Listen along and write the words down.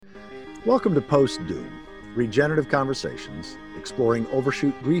Welcome to Post-Doom, regenerative conversations exploring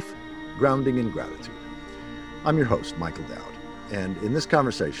overshoot grief, grounding in gratitude. I'm your host, Michael Dowd, and in this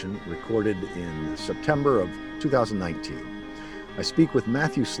conversation, recorded in September of 2019, I speak with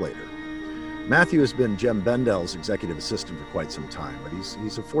Matthew Slater. Matthew has been Jem Bendel's executive assistant for quite some time, but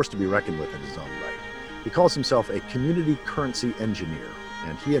he's a force to be reckoned with in his own right. He calls himself a community currency engineer,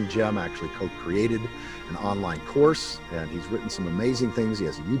 and he and Jem actually co-created an online course, and he's written some amazing things. He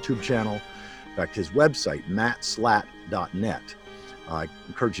has a YouTube channel. In fact, his website, mattslat.net. I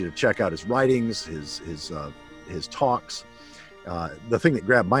encourage you to check out his writings, his talks. The thing that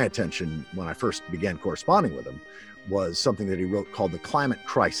grabbed my attention when I first began corresponding with him was something that he wrote called The Climate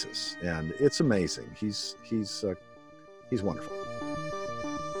Crisis, and it's amazing. He's wonderful.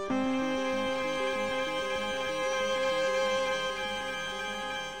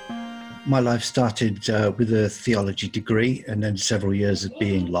 My life started with a theology degree and then several years of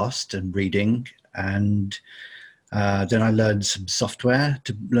being lost and reading. And then I learned some software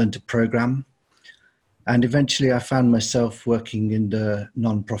to learn to program. And eventually I found myself working in the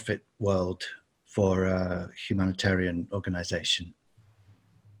non-profit world for a humanitarian organization.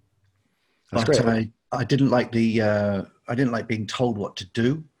 That's but great. I didn't like being told what to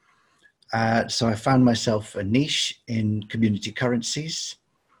do. So I found myself a niche in community currencies.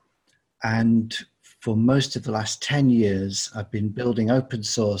 And for most of the last 10 years, I've been building open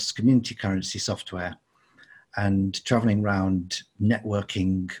source community currency software and traveling around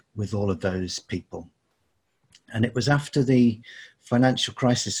networking with all of those people. And it was after the financial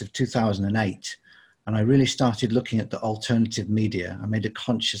crisis of 2008, and I really started looking at the alternative media. I made a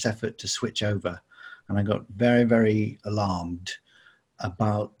conscious effort to switch over, and I got very, very alarmed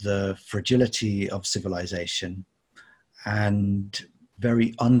about the fragility of civilization and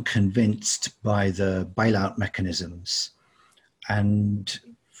very unconvinced by the bailout mechanisms. And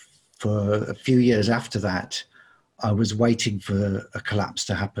for a few years after that, I was waiting for a collapse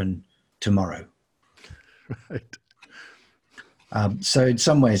to happen tomorrow. Right. So in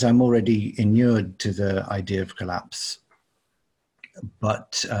some ways, I'm already inured to the idea of collapse,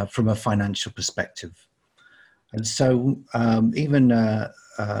 but from a financial perspective. And so even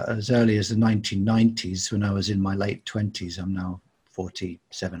as early as the 1990s, when I was in my late 20s, I'm now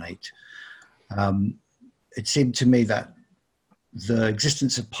 47, 8. It seemed to me that the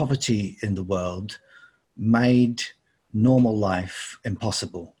existence of poverty in the world made normal life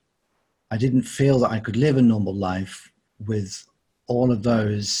impossible. I didn't feel that I could live a normal life with all of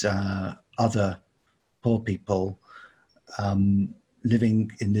those other poor people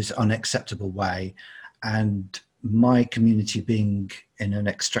living in this unacceptable way, and my community being in an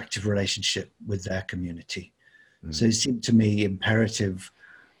extractive relationship with their community. So it seemed to me imperative,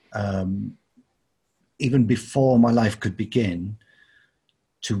 even before my life could begin,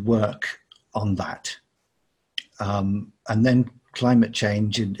 to work on that. And then climate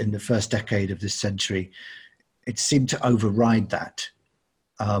change in the first decade of this century, it seemed to override that.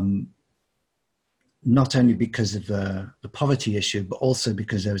 Not only because of the poverty issue, but also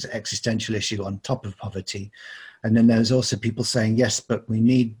because there was an existential issue on top of poverty. And then there was also people saying, yes, but we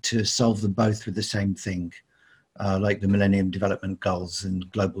need to solve them both with the same thing. Like the Millennium Development Goals and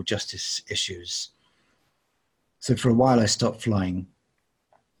global justice issues. So for a while I stopped flying.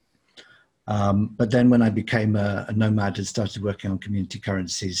 But then when I became a nomad and started working on community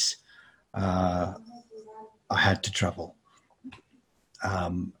currencies, I had to travel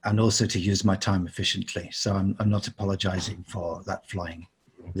and also to use my time efficiently. So I'm not apologizing for that flying.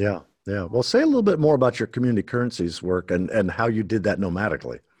 Yeah. Well, say a little bit more about your community currencies work and how you did that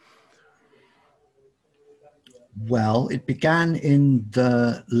nomadically. Well, it began in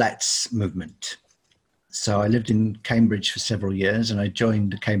the Let's movement. So I lived in Cambridge for several years and I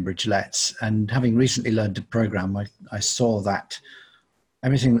joined the Cambridge Let's. And having recently learned to program, I saw that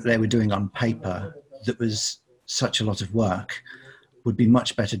everything that they were doing on paper that was such a lot of work would be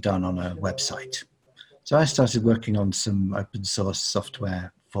much better done on a website. So I started working on some open source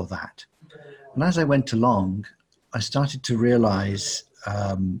software for that. And as I went along, I started to realize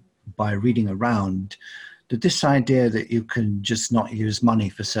by reading around that this idea that you can just not use money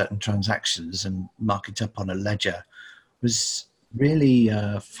for certain transactions and mark it up on a ledger was really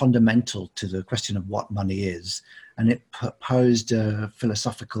fundamental to the question of what money is. And it posed a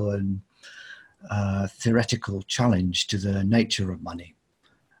philosophical and theoretical challenge to the nature of money.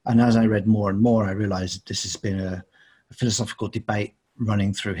 And as I read more and more, I realized that this has been a philosophical debate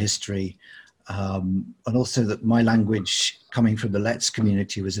running through history. And also that my language coming from the Let's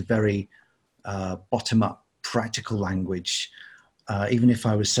community was a very bottom-up practical language, even if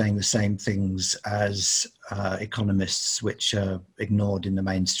I was saying the same things as economists which are ignored in the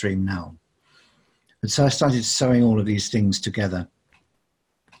mainstream now. And so I started sewing all of these things together.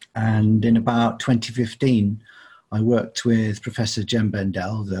 And in about 2015, I worked with Professor Jem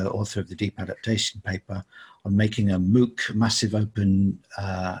Bendell, the author of the Deep Adaptation paper, on making a MOOC, massive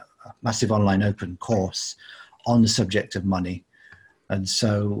online open course on the subject of money. And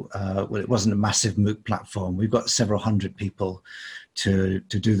so, well, it wasn't a massive MOOC platform. We've got several hundred people to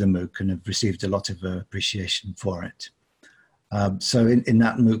do the MOOC and have received a lot of appreciation for it. So in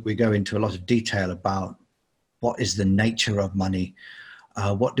that MOOC, we go into a lot of detail about what is the nature of money,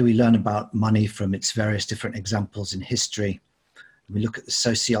 what do we learn about money from its various different examples in history. We look at the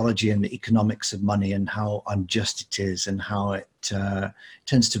sociology and the economics of money and how unjust it is and how it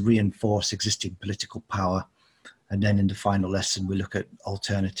tends to reinforce existing political power. And then in the final lesson, we look at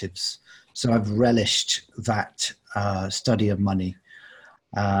alternatives. So I've relished that study of money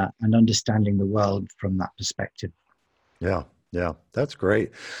and understanding the world from that perspective. Yeah, that's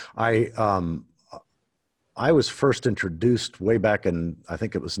great. I was first introduced way back in, I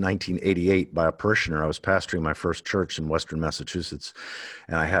think it was 1988, by a parishioner. I was pastoring my first church in Western Massachusetts,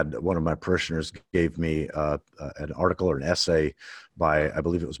 and I had one of my parishioners gave me an article or an essay by, I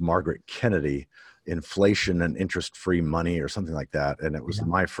believe it was Margaret Kennedy, Inflation and Interest-Free Money or something like that. And it was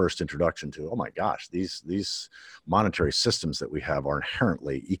my first introduction to, oh my gosh, these monetary systems that we have are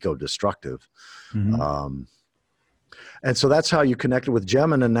inherently eco-destructive. Mm-hmm. And so that's how you connected with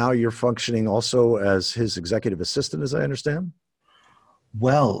Jem, and now you're functioning also as his executive assistant, as I understand?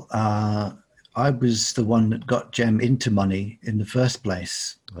 Well, I was the one that got Jem into money in the first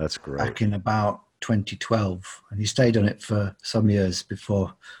place. That's great. Back in about 2012. And he stayed on it for some years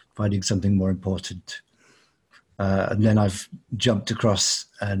before finding something more important. And then I've jumped across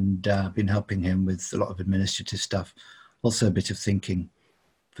and been helping him with a lot of administrative stuff, also a bit of thinking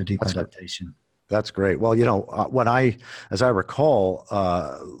for deep adaptation. That's great. Well, you know, as I recall,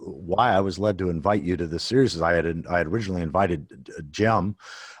 why I was led to invite you to this series is I had originally invited Jem,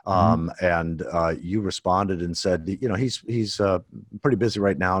 and you responded and said, you know, he's pretty busy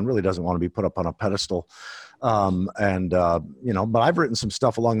right now and really doesn't want to be put up on a pedestal. You know, but I've written some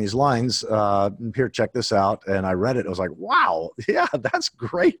stuff along these lines. Here, check this out. And I read it. I was like, wow, yeah, that's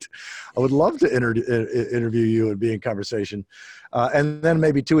great. I would love to interview you and be in conversation. And then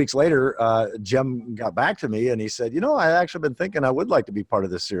maybe 2 weeks later, Jem got back to me and he said, you know, I actually been thinking I would like to be part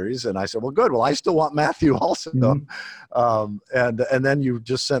of this series. And I said, well, good. Well, I still want Matthew also. And then you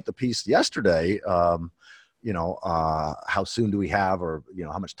just sent the piece yesterday, you know, how soon do we have, or, you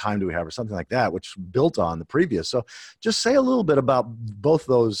know, how much time do we have, or something like that, which built on the previous. So just say a little bit about both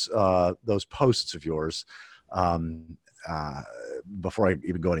those posts of yours before I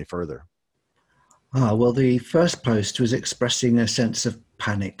even go any further. Well, the first post was expressing a sense of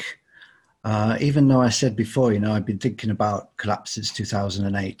panic. Even though I said before, you know, I've been thinking about collapse since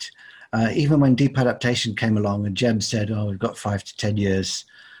 2008. Even when deep adaptation came along and Jem said, oh, we've got 5 to 10 years.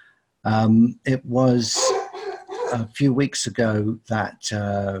 It was a few weeks ago that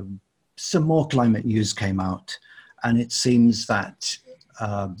some more climate news came out, and it seems that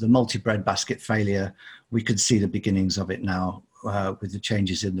the multi-bread basket failure, we could see the beginnings of it now with the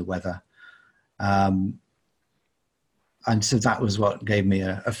changes in the weather. And so that was what gave me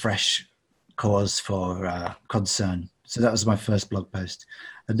a fresh cause for concern. So that was my first blog post.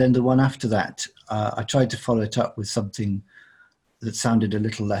 And then the one after that, I tried to follow it up with something that sounded a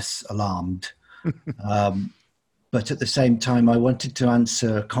little less alarmed. But at the same time, I wanted to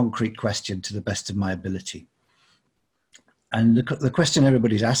answer a concrete question to the best of my ability. And the question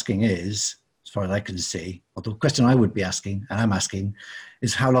everybody's asking is, as far as I can see, or the question I would be asking, and I'm asking,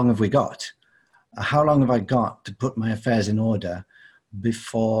 is how long have we got? How long have I got to put my affairs in order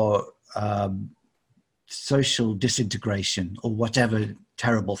before social disintegration or whatever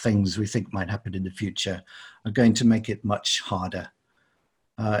terrible things we think might happen in the future are going to make it much harder?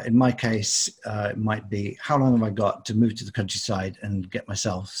 In my case, it might be, how long have I got to move to the countryside and get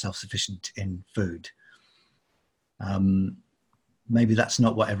myself self-sufficient in food? Maybe that's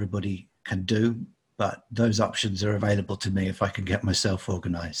not what everybody can do, but those options are available to me if I can get myself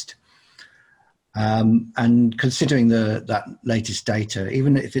organized. And considering that latest data,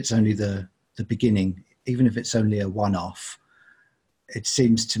 even if it's only the beginning, even if it's only a one-off, it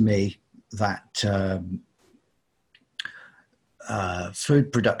seems to me that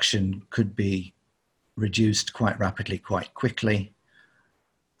food production could be reduced quite rapidly, quite quickly.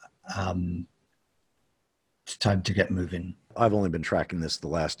 It's time to get moving. I've only been tracking this the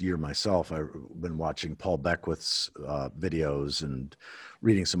last year myself. I've been watching Paul Beckwith's videos and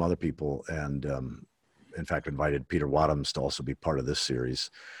reading some other people, and in fact invited Peter Wadhams to also be part of this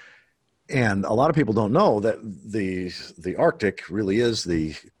series. And a lot of people don't know that the Arctic really is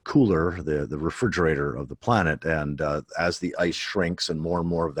the cooler, the refrigerator of the planet. And as the ice shrinks and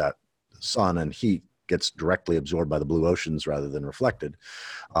more of that sun and heat gets directly absorbed by the blue oceans rather than reflected,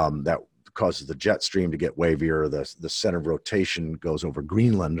 that causes the jet stream to get wavier. The center of rotation goes over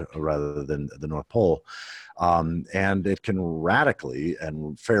Greenland rather than the North Pole. And it can radically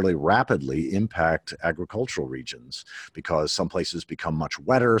and fairly rapidly impact agricultural regions because some places become much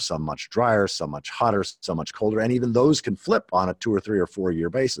wetter, some much drier, some much hotter, some much colder, and even those can flip on a 2 or 3 or 4 year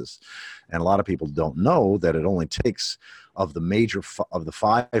basis. And a lot of people don't know that it only takes of the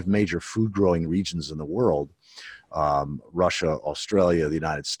 5 major food growing regions in the world, Russia, Australia, the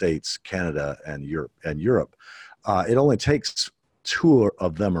United States, Canada, and Europe. It only takes 2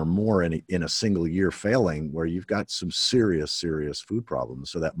 of them or more in a single year failing where you've got some serious food problems.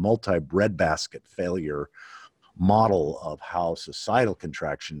 So that multi-breadbasket failure model of how societal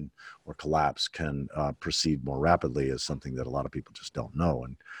contraction or collapse can proceed more rapidly is something that a lot of people just don't know.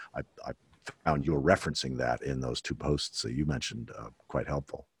 And I found you were referencing that in those 2 posts that you mentioned quite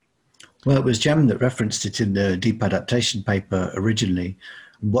helpful. Well, it was Jem that referenced it in the deep adaptation paper originally.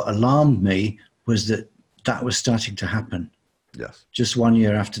 What alarmed me was that was starting to happen. Yes. Just 1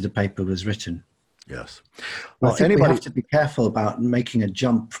 year after the paper was written. Yes. Well, I think we have to be careful about making a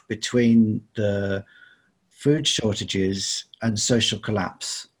jump between the food shortages and social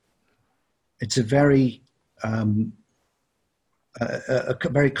collapse. It's a very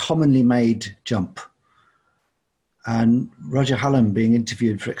very commonly made jump. And Roger Hallam, being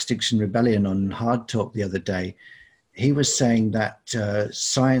interviewed for Extinction Rebellion on Hard Talk the other day, he was saying that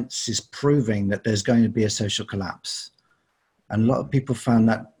science is proving that there's going to be a social collapse. And a lot of people found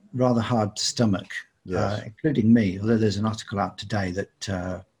that rather hard to stomach, yes. Including me, although there's an article out today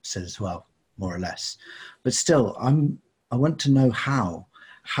that says, well, more or less. But still, I want to know how.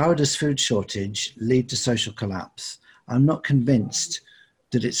 How does food shortage lead to social collapse? I'm not convinced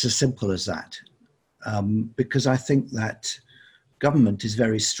that it's as simple as that. Because I think that government is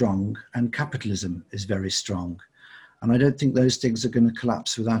very strong and capitalism is very strong. And I don't think those things are going to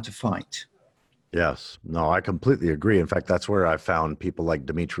collapse without a fight. Yes, no, I completely agree. In fact, that's where I found people like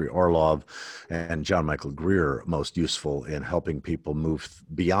Dmitry Orlov and John Michael Greer most useful in helping people move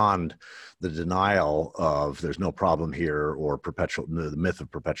beyond the denial of there's no problem here or the myth of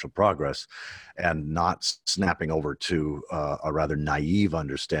perpetual progress, and not snapping over to a rather naive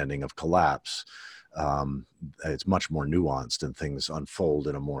understanding of collapse. It's much more nuanced and things unfold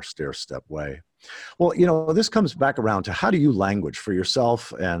in a more stair-step way. Well, this comes back around to how do you language for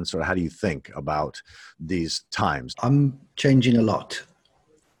yourself and sort of how do you think about these times? I'm changing a lot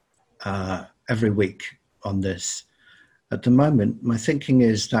every week on this. At the moment, my thinking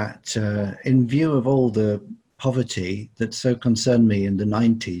is that in view of all the poverty that so concerned me in the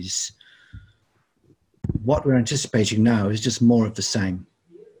 90s, what we're anticipating now is just more of the same.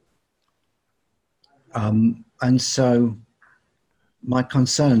 And so my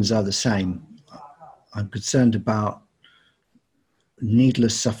concerns are the same. I'm concerned about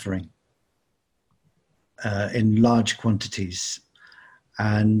needless suffering in large quantities.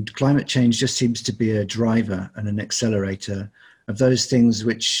 And climate change just seems to be a driver and an accelerator of those things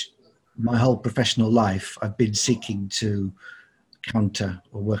which my whole professional life I've been seeking to counter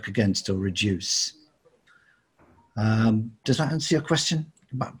or work against or reduce. Does that answer your question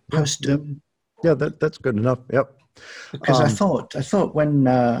about post-doom? Yeah, that's good enough. Yep. Because I thought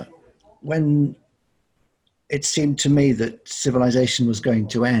when it seemed to me that civilization was going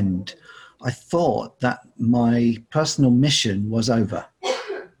to end, I thought that my personal mission was over.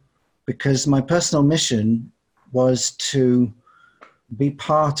 Because my personal mission was to be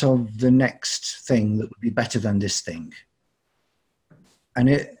part of the next thing that would be better than this thing. And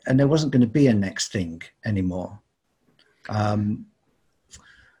there wasn't going to be a next thing anymore.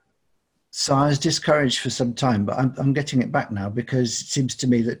 So I was discouraged for some time, but I'm getting it back now because it seems to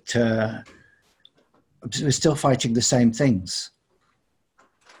me that we're still fighting the same things.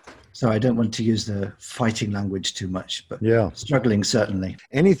 So I don't want to use the fighting language too much, but yeah, struggling certainly.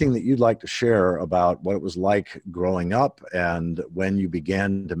 Anything that you'd like to share about what it was like growing up and when you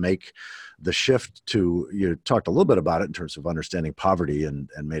began to make the shift to, you talked a little bit about it in terms of understanding poverty and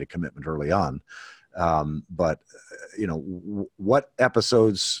made a commitment early on. But what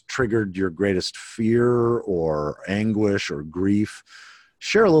episodes triggered your greatest fear or anguish or grief?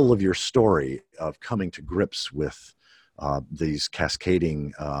 Share a little of your story of coming to grips with these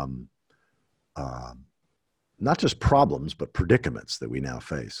cascading, not just problems, but predicaments that we now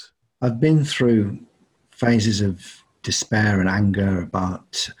face. I've been through phases of despair and anger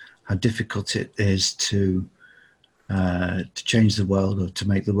about how difficult it is to to change the world or to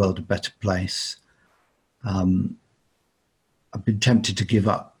make the world a better place. I've been tempted to give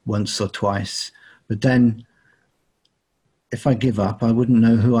up once or twice, but then if I give up, I wouldn't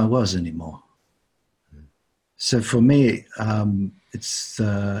know who I was anymore. So for me, it's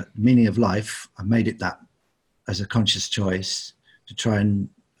the meaning of life. I made it that as a conscious choice to try and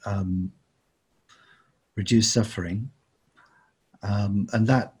reduce suffering. And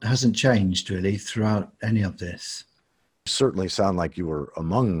that hasn't changed really throughout any of this. You certainly sound like you were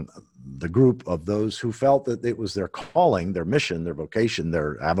among the group of those who felt that it was their calling, their mission, their vocation,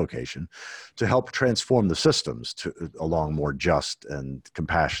 their avocation to help transform the systems along more just and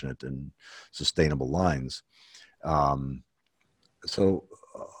compassionate and sustainable lines. So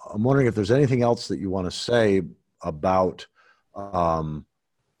I'm wondering if there's anything else that you want to say about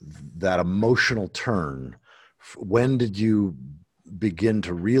that emotional turn. When did you begin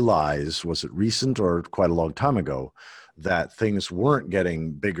to realize, was it recent or quite a long time ago, that things weren't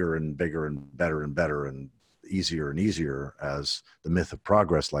getting bigger and bigger and better and easier and easier, as the myth of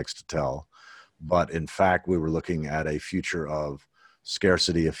progress likes to tell, but in fact we were looking at a future of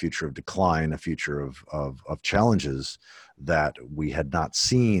scarcity, a future of decline, a future of challenges that we had not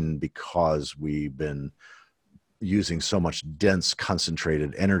seen because we've been using so much dense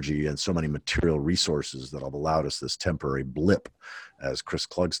concentrated energy and so many material resources that have allowed us this temporary blip, as Chris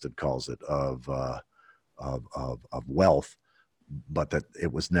Clugsted calls it, of wealth, but that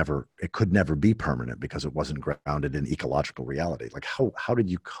it could never be permanent because it wasn't grounded in ecological reality. Like how did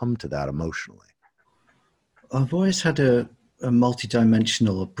you come to that emotionally? I've always had a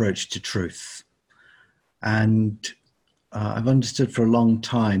multidimensional approach to truth, and I've understood for a long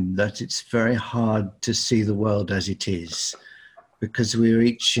time that it's very hard to see the world as it is because we're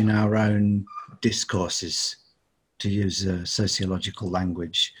each in our own discourses, to use a sociological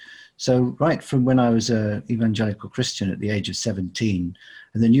language. So right from when I was an evangelical Christian at the age of 17,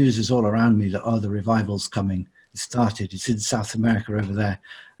 and the news was all around me that, the revival's coming, it started, it's in South America over there.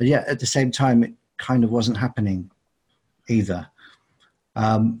 And yet at the same time, it kind of wasn't happening either.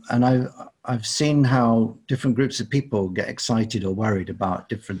 And I've seen how different groups of people get excited or worried about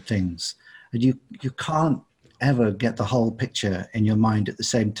different things. And you can't ever get the whole picture in your mind at the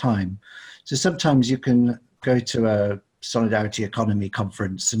same time. So sometimes you can go to a solidarity economy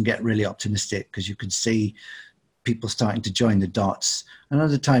conference and get really optimistic because you can see people starting to join the dots. And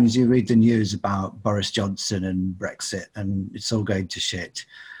other times you read the news about Boris Johnson and Brexit and it's all going to shit.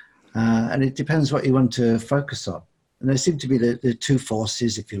 And it depends what you want to focus on. And there seem to be the two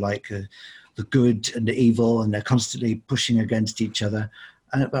forces, if you like, the good and the evil, and they're constantly pushing against each other.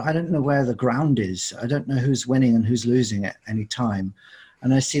 But I don't know where the ground is. I don't know who's winning and who's losing at any time.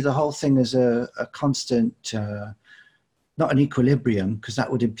 And I see the whole thing as a constant, not an equilibrium, because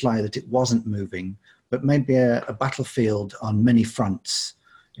that would imply that it wasn't moving, but maybe a battlefield on many fronts.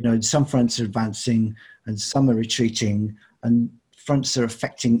 You know, some fronts are advancing and some are retreating, and fronts are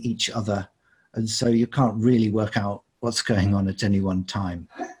affecting each other. And so you can't really work out what's going on at any one time.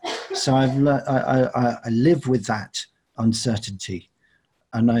 So I live with that uncertainty,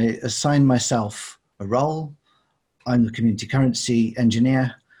 and I assign myself a role. I'm the community currency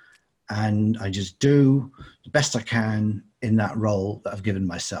engineer, and I just do the best I can in that role that I've given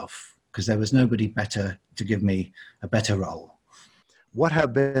myself, because there was nobody better to give me a better role. What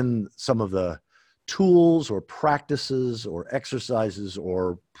have been some of the tools or practices or exercises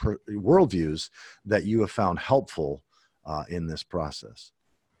or worldviews that you have found helpful in this process?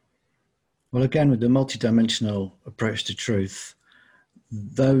 Well, again, with the multidimensional approach to truth,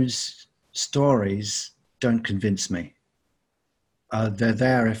 those stories don't convince me. They're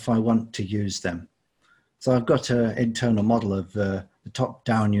there if I want to use them. So I've got an internal model of the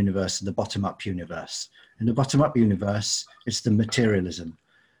top-down universe and the bottom-up universe. In the bottom-up universe, it's the materialism.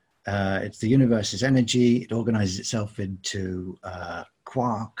 It's the universe's energy. It organizes itself into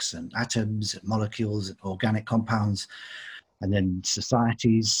quarks and atoms and molecules and organic compounds, and then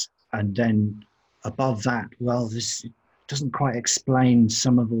societies. And then above that, well, this doesn't quite explain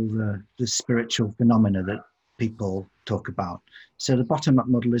some of all the spiritual phenomena that people talk about. So the bottom-up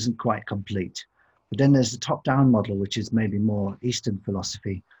model isn't quite complete. But then there's the top-down model, which is maybe more Eastern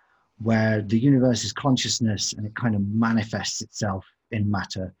philosophy, where the universe is consciousness and it kind of manifests itself in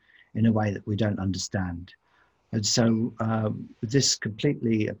matter in a way that we don't understand. And so with this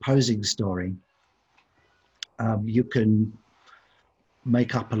completely opposing story, you can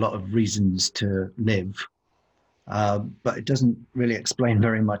make up a lot of reasons to live, but it doesn't really explain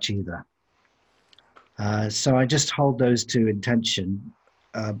very much either. So I just hold those two in tension,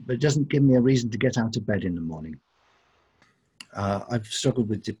 but it doesn't give me a reason to get out of bed in the morning. I've struggled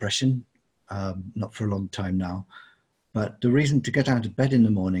with depression, not for a long time now, But the reason to get out of bed in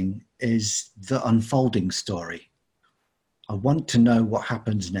the morning is the unfolding story. I want to know what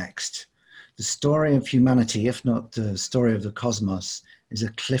happens next. The story of humanity, if not the story of the cosmos, is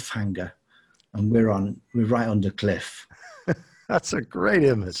a cliffhanger, and we're right on the cliff. That's a great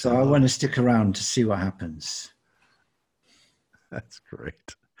image. So I want to stick around to see what happens. That's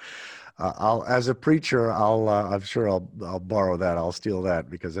great. As a preacher, I'm sure I'll borrow that. I'll steal that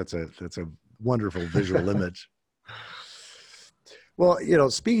because that's a wonderful visual image. Well,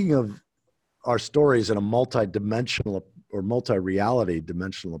 speaking of our stories in a multi-dimensional or multi-reality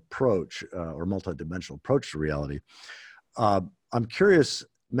dimensional approach, or multi-dimensional approach to reality, I'm curious.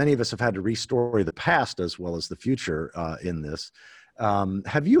 Many of us have had to restory the past as well as the future in this.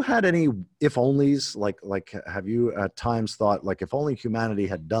 Have you had any if-onlys? Like, have you at times thought, like, if only humanity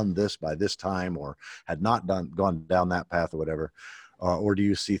had done this by this time, or had not gone down that path or whatever? Or do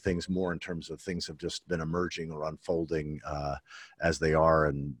you see things more in terms of things have just been emerging or unfolding as they are,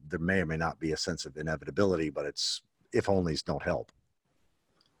 and there may or may not be a sense of inevitability, but it's if-onlys don't help?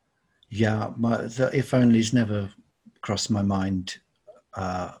 Yeah, the if-onlys never crossed my mind.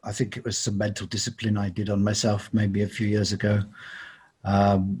 I think it was some mental discipline I did on myself maybe a few years ago.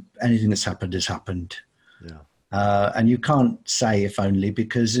 Anything that's happened has happened. Yeah. And you can't say if only,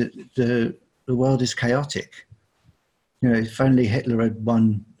 because the world is chaotic. If only Hitler had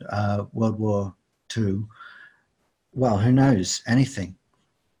won World War II, well, who knows? Anything.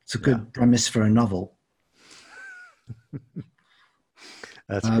 It's a good premise for a novel.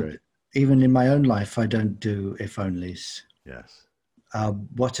 That's great. Even in my own life, I don't do if onlys. Yes.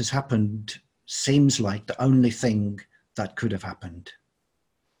 What has happened seems like the only thing that could have happened.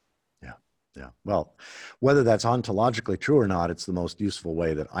 Yeah. Well, whether that's ontologically true or not, it's the most useful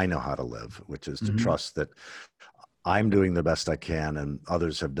way that I know how to live, which is to trust that I'm doing the best I can and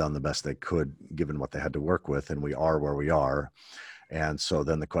others have done the best they could given what they had to work with, and we are where we are. And so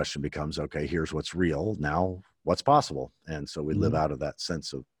then the question becomes, okay, here's what's real. Now what's possible? And so we live out of that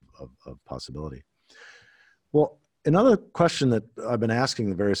sense of possibility. Well, another question that I've been asking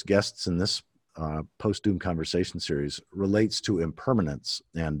the various guests in this post-doom conversation series relates to impermanence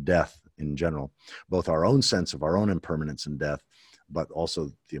and death in general, both our own sense of our own impermanence and death, but also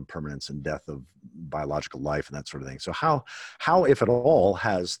the impermanence and death of biological life and that sort of thing. So how, if at all,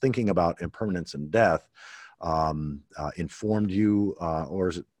 has thinking about impermanence and death informed you, or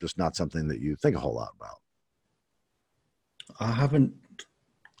is it just not something that you think a whole lot about? I haven't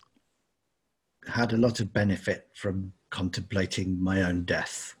had a lot of benefit from contemplating my own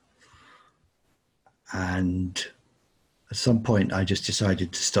death. And at some point, I just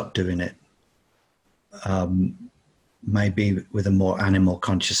decided to stop doing it. Maybe with a more animal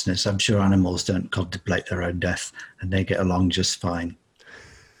consciousness. I'm sure animals don't contemplate their own death and they get along just fine.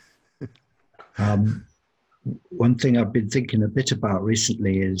 One thing I've been thinking a bit about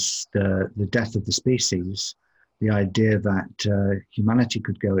recently is the death of the species, the idea that humanity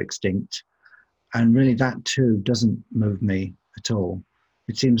could go extinct. And really that too doesn't move me at all.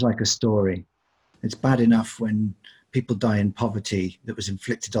 It seems like a story. It's bad enough when people die in poverty that was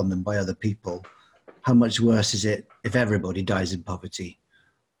inflicted on them by other people. How much worse is it if everybody dies in poverty?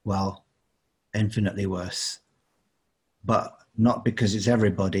 Well, infinitely worse. But not because it's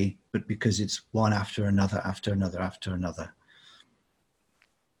everybody, but because it's one after another, after another, after another.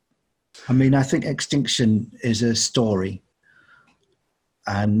 I mean, I think extinction is a story,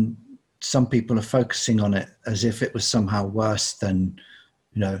 and some people are focusing on it as if it was somehow worse than,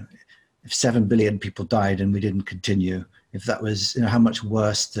 if 7 billion people died and we didn't continue, if that was, how much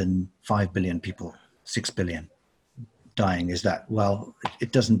worse than 5 billion people, 6 billion dying is that? Well,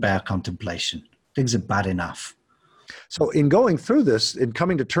 it doesn't bear contemplation. Things are bad enough. So in going through this, in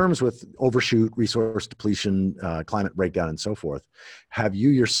coming to terms with overshoot, resource depletion, climate breakdown, and so forth, have you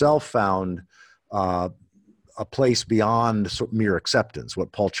yourself found a place beyond mere acceptance,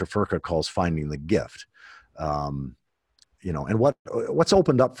 what Paul Czafurka calls finding the gift? And what's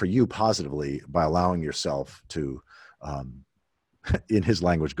opened up for you positively by allowing yourself to, in his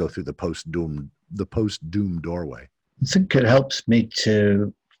language, go through the post-doom doorway? I think it helps me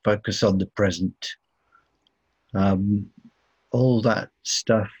to focus on the present. All that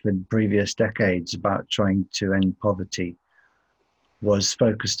stuff in previous decades about trying to end poverty was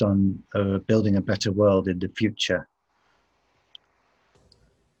focused on building a better world in the future.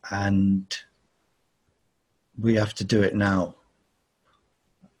 And we have to do it now.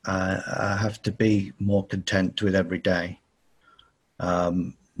 I have to be more content with every day,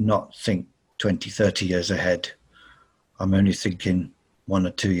 not think 20, 30 years ahead. I'm only thinking 1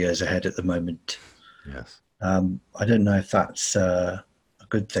 or 2 years ahead at the moment. Yes. I don't know if that's a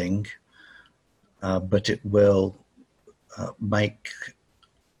good thing, but it will make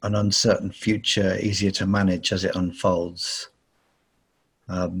an uncertain future easier to manage as it unfolds.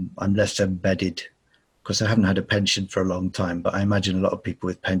 I'm less embedded because I haven't had a pension for a long time, but I imagine a lot of people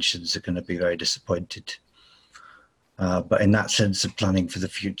with pensions are going to be very disappointed. But in that sense of planning for the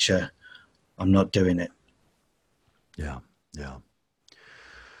future, I'm not doing it. Yeah, yeah.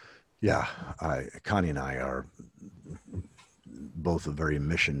 Yeah, Connie and I are both very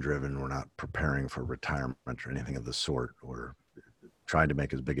mission driven. We're not preparing for retirement or anything of the sort. We're trying to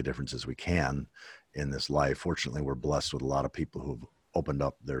make as big a difference as we can in this life. Fortunately, we're blessed with a lot of people who've opened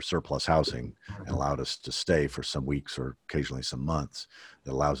up their surplus housing and allowed us to stay for some weeks or occasionally some months.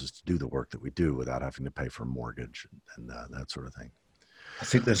 That allows us to do the work that we do without having to pay for a mortgage and that sort of thing. I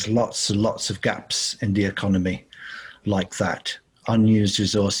think there's lots and lots of gaps in the economy like that. Unused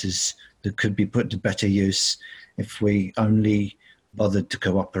resources that could be put to better use if we only bothered to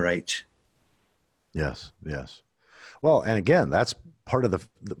cooperate. Yes, yes. Well, and again, that's part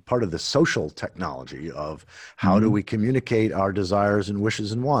of the social technology of how do we communicate our desires and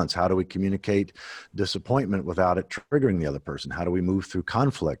wishes and wants? How do we communicate disappointment without it triggering the other person? How do we move through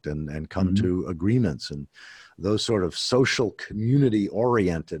conflict and come to agreements? And those sort of social,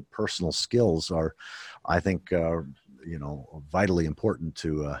 community-oriented personal skills are, I think, vitally important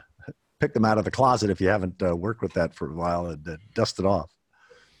to pick them out of the closet if you haven't worked with that for a while and dust it off.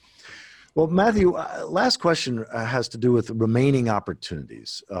 Well, Matthew, last question has to do with remaining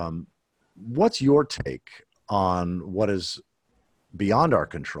opportunities. What's your take on what is beyond our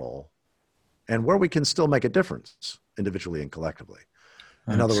control and where we can still make a difference individually and collectively?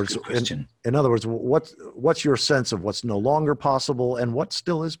 In other words, what's your sense of what's no longer possible and what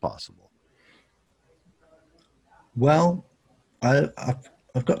still is possible? Well,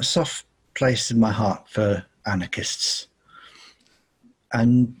 I've got a soft place in my heart for anarchists.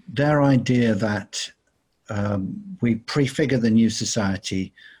 And their idea that we prefigure the new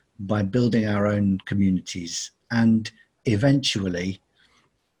society by building our own communities, and eventually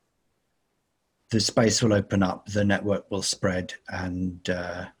the space will open up, the network will spread, and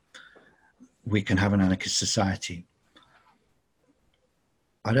we can have an anarchist society.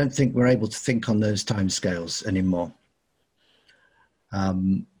 I don't think we're able to think on those timescales anymore.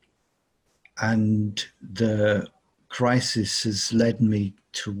 And the crisis has led me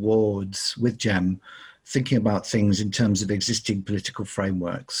towards, with GEM, thinking about things in terms of existing political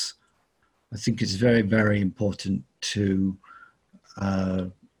frameworks. I think it's very, very important to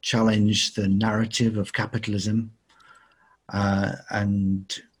challenge the narrative of capitalism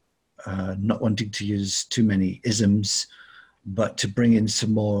and not wanting to use too many isms, but to bring in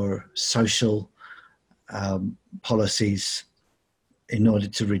some more social policies in order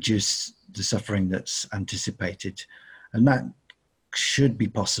to reduce the suffering that's anticipated. And that should be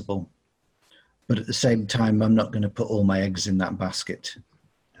possible. But at the same time, I'm not going to put all my eggs in that basket.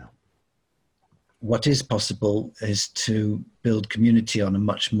 Yeah. What is possible is to build community on a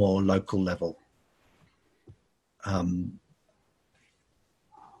much more local level.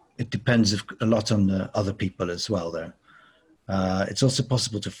 It depends a lot on the other people as well, though. It's also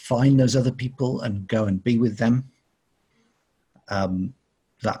possible to find those other people and go and be with them.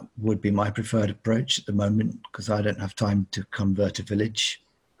 That would be my preferred approach at the moment because I don't have time to convert a village.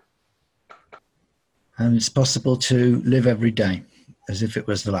 And it's possible to live every day as if it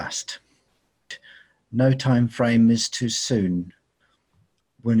was the last. No time frame is too soon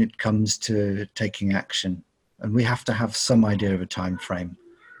when it comes to taking action. And we have to have some idea of a time frame.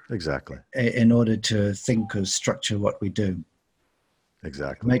 Exactly. In order to think or structure what we do.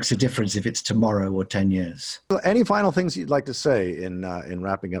 Exactly. It makes a difference if it's tomorrow or 10 years. Any final things you'd like to say in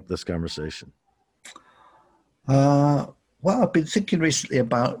wrapping up this conversation? Well, I've been thinking recently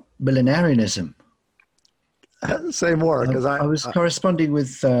about millenarianism. Say more, because I was corresponding with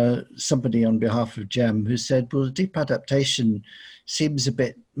somebody on behalf of GEM who said, well, deep adaptation seems a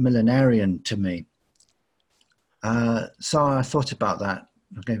bit millenarian to me. So I thought about that.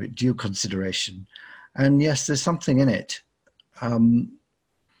 I gave it due consideration. And yes, there's something in it.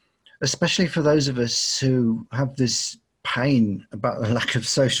 Especially for those of us who have this pain about the lack of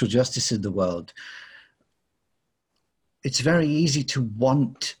social justice in the world. It's very easy to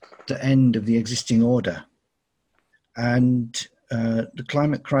want the end of the existing order. And the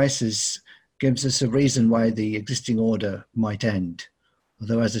climate crisis gives us a reason why the existing order might end.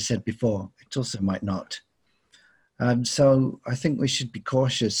 Although, as I said before, it also might not. So I think we should be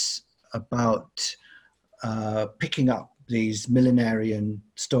cautious about picking up these millenarian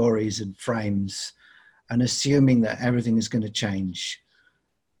stories and frames and assuming that everything is going to change,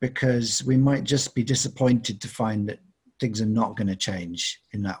 because we might just be disappointed to find that things are not going to change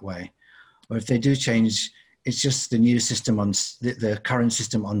in that way. Or if they do change, It's just the new system the current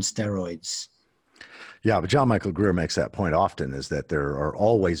system on steroids. Yeah, but John Michael Greer makes that point often, is that there are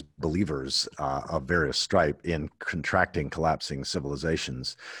always believers of various stripe in contracting, collapsing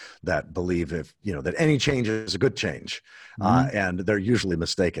civilizations that believe that any change is a good change, and they're usually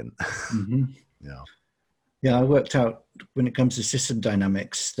mistaken. Mm-hmm. Yeah. Yeah, I worked out when it comes to system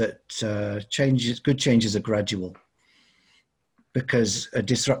dynamics that good changes are gradual, because a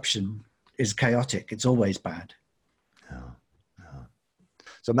disruption is chaotic. It's always bad. Yeah.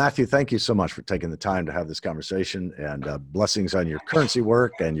 So Matthew, thank you so much for taking the time to have this conversation, and blessings on your currency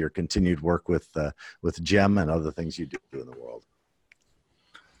work and your continued work with GEM and other things you do in the world.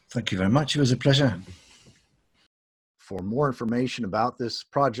 Thank you very much. It was a pleasure. For more information about this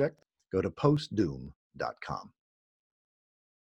project, go to postdoom.com.